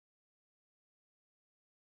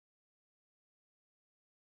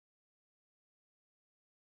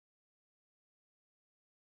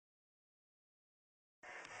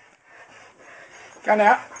Go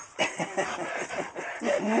now.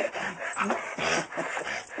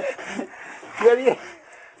 Ready?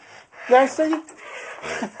 Go, Stevie.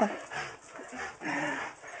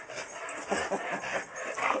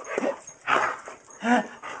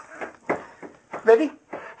 Ready?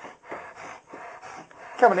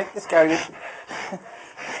 Come on in, let's go then.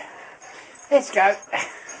 Let's go.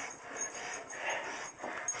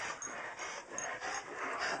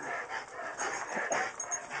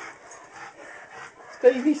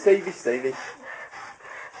 Stevie, Stevie, Stevie.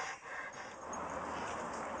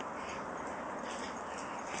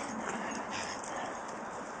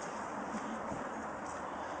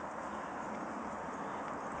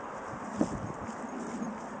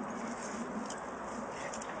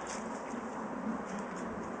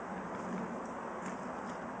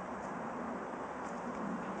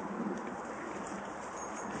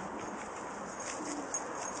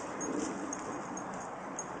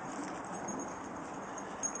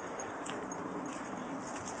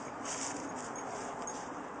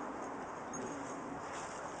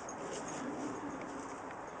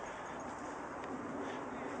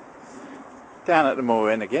 Down at the moor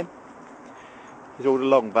end again. There's all the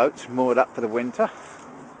longboats moored up for the winter.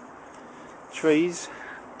 Trees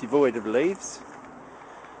devoid of leaves.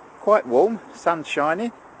 Quite warm, sun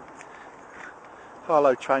shining.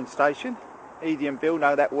 Harlow train station. Edie and Bill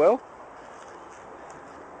know that well.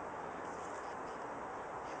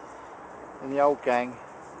 And the old gang,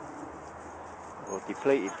 or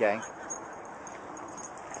depleted gang,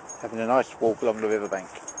 having a nice walk along the riverbank.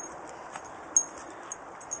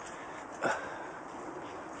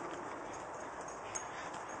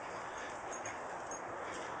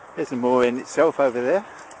 There's the moor in itself over there.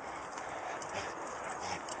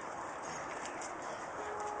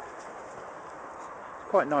 It's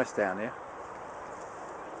quite nice down here.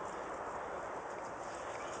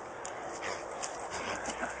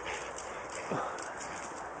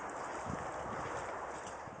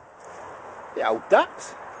 The old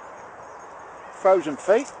ducks. Frozen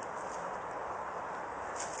feet.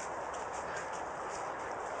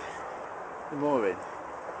 The moor in.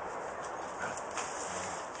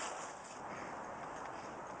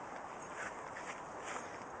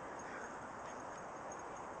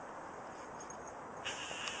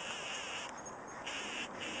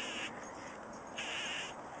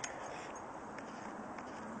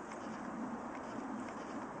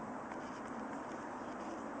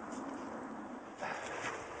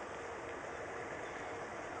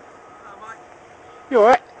 You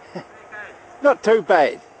alright? Not too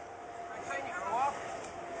bad.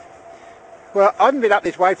 Well, I haven't been up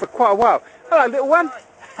this way for quite a while. Hello, little one.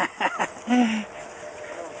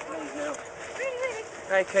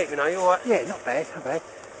 How you keeping, are you alright? Yeah, not bad, not bad.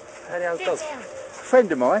 How the old dog? A friend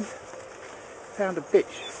of mine found a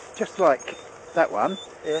bitch just like that one.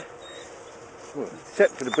 Yeah. Well,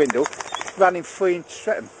 except for the brindle, running free in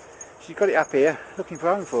Streatham. She's got it up here, looking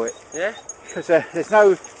for home for it. Yeah? Because there's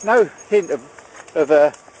no hint of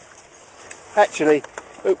actually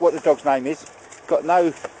what the dog's name is. Got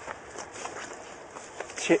no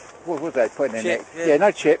chip. What was that putting in there? Yeah,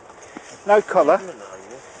 no chip, no collar.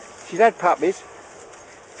 She's had puppies.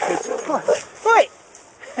 Right.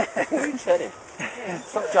 What are you telling?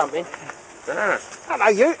 Stop jumping. Hello,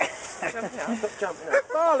 you. Stop jumping.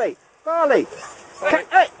 Barley.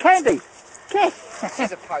 Hey, Candy.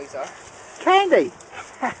 She's a poser. Candy.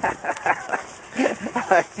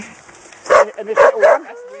 And this little one.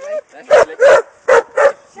 That's Willie. That's Willie.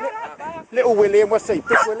 Shut up, Little Willie, and what's he?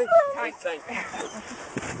 Big Willie? Thanks.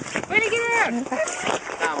 Willie, get out!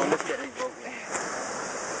 Come on, let's get these walking.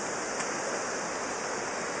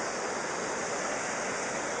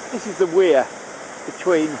 This is the weir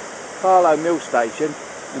between Harlow Mill Station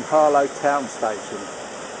and Harlow Town Station.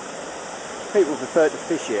 People prefer to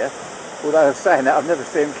fish here, although I'm saying that I've never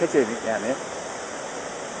seen them catch anything down here.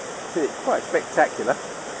 It's quite spectacular,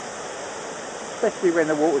 especially when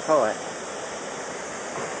the water's high.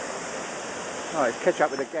 Right, let's catch up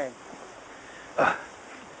with the gang.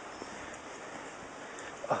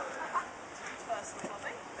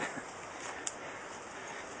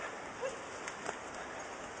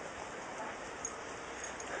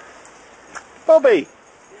 Bobby!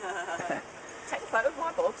 Take a photo of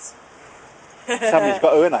my bobs. Somebody's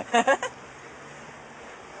got to, ain't they?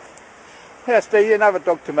 Yeah, Steve, another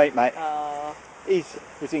dog to meet, mate. He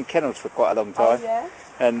was in kennels for quite a long time. Oh, yeah?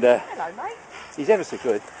 And hello, mate. he's ever so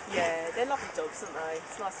good. Yeah, they're lovely dogs, aren't they?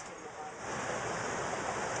 It's nice to keep them at home.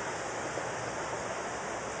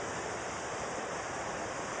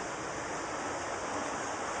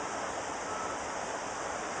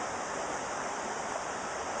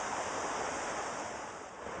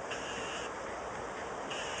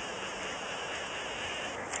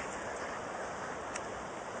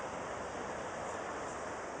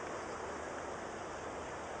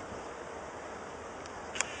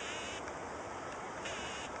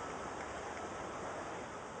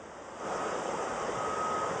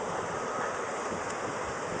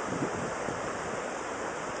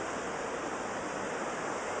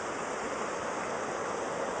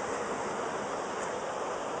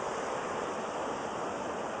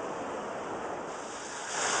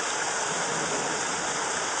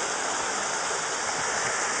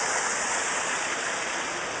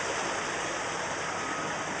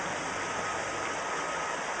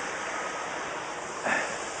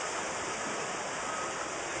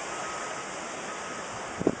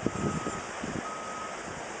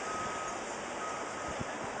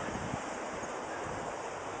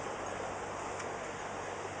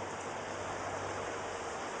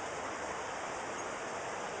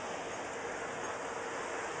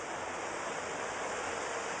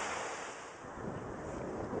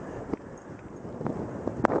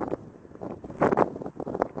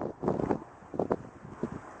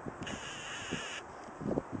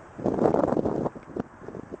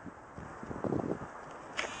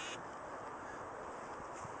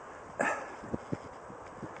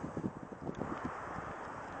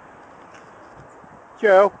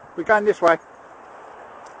 Jill, we're going this way.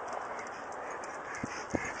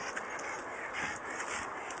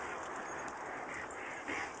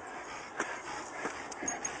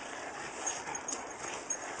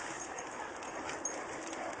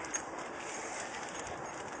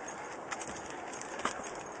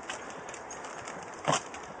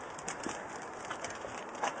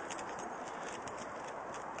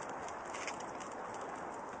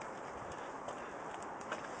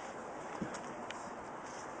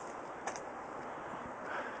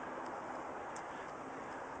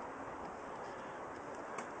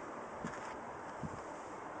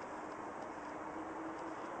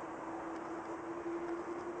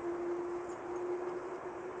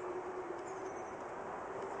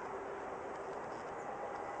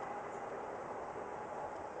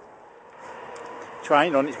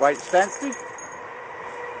 Train on its way to Stansted.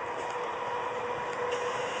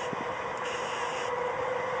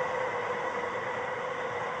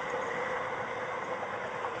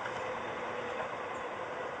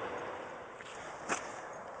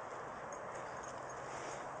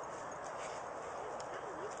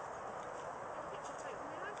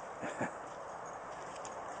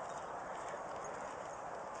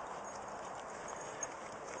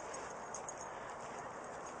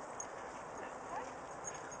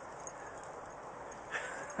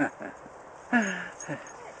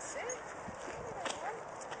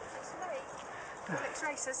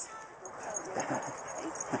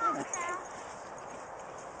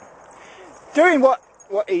 Doing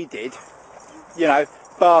what he did, you know,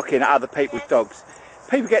 barking at other people's dogs.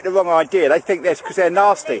 People get the wrong idea. They think that's because they're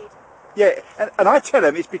nasty. Yeah, and I tell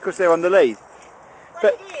them it's because they're on the lead.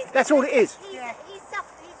 But that's all it is.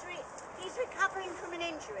 He's recovering from an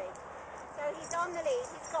injury. So he's on the lead.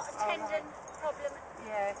 He's got a tendon problem.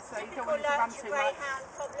 Yeah, so you don't Typical want him to run lurcher too much. greyhound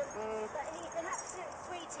problem. But he's an absolute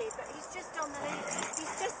sweetie, but he's just on the lead.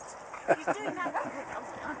 He's doing that.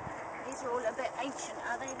 These are all a bit ancient,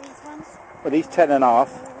 are they, these ones? Well, he's 10 and a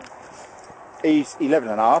half. He's 11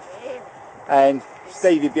 and a half. Really? And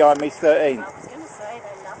Stevie behind me's 13. I was going to say,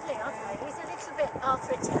 they're lovely, aren't they? He's a little bit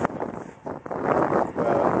after a 10.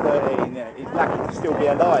 Well, 13, yeah, he's lucky to still be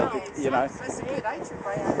alive, you know. That's a good age for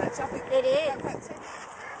greyhound, actually. I think It is.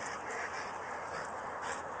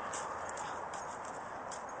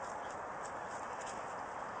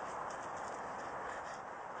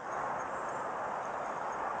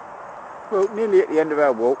 Well, nearly at the end of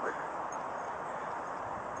our walk.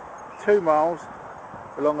 2 miles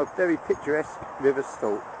along a very picturesque River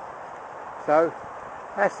Stort. So,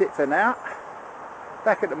 that's it for now.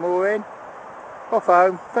 Back at the mooring, off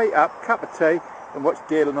home, feet up, cup of tea, and watch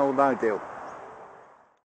Deal and All No Deal.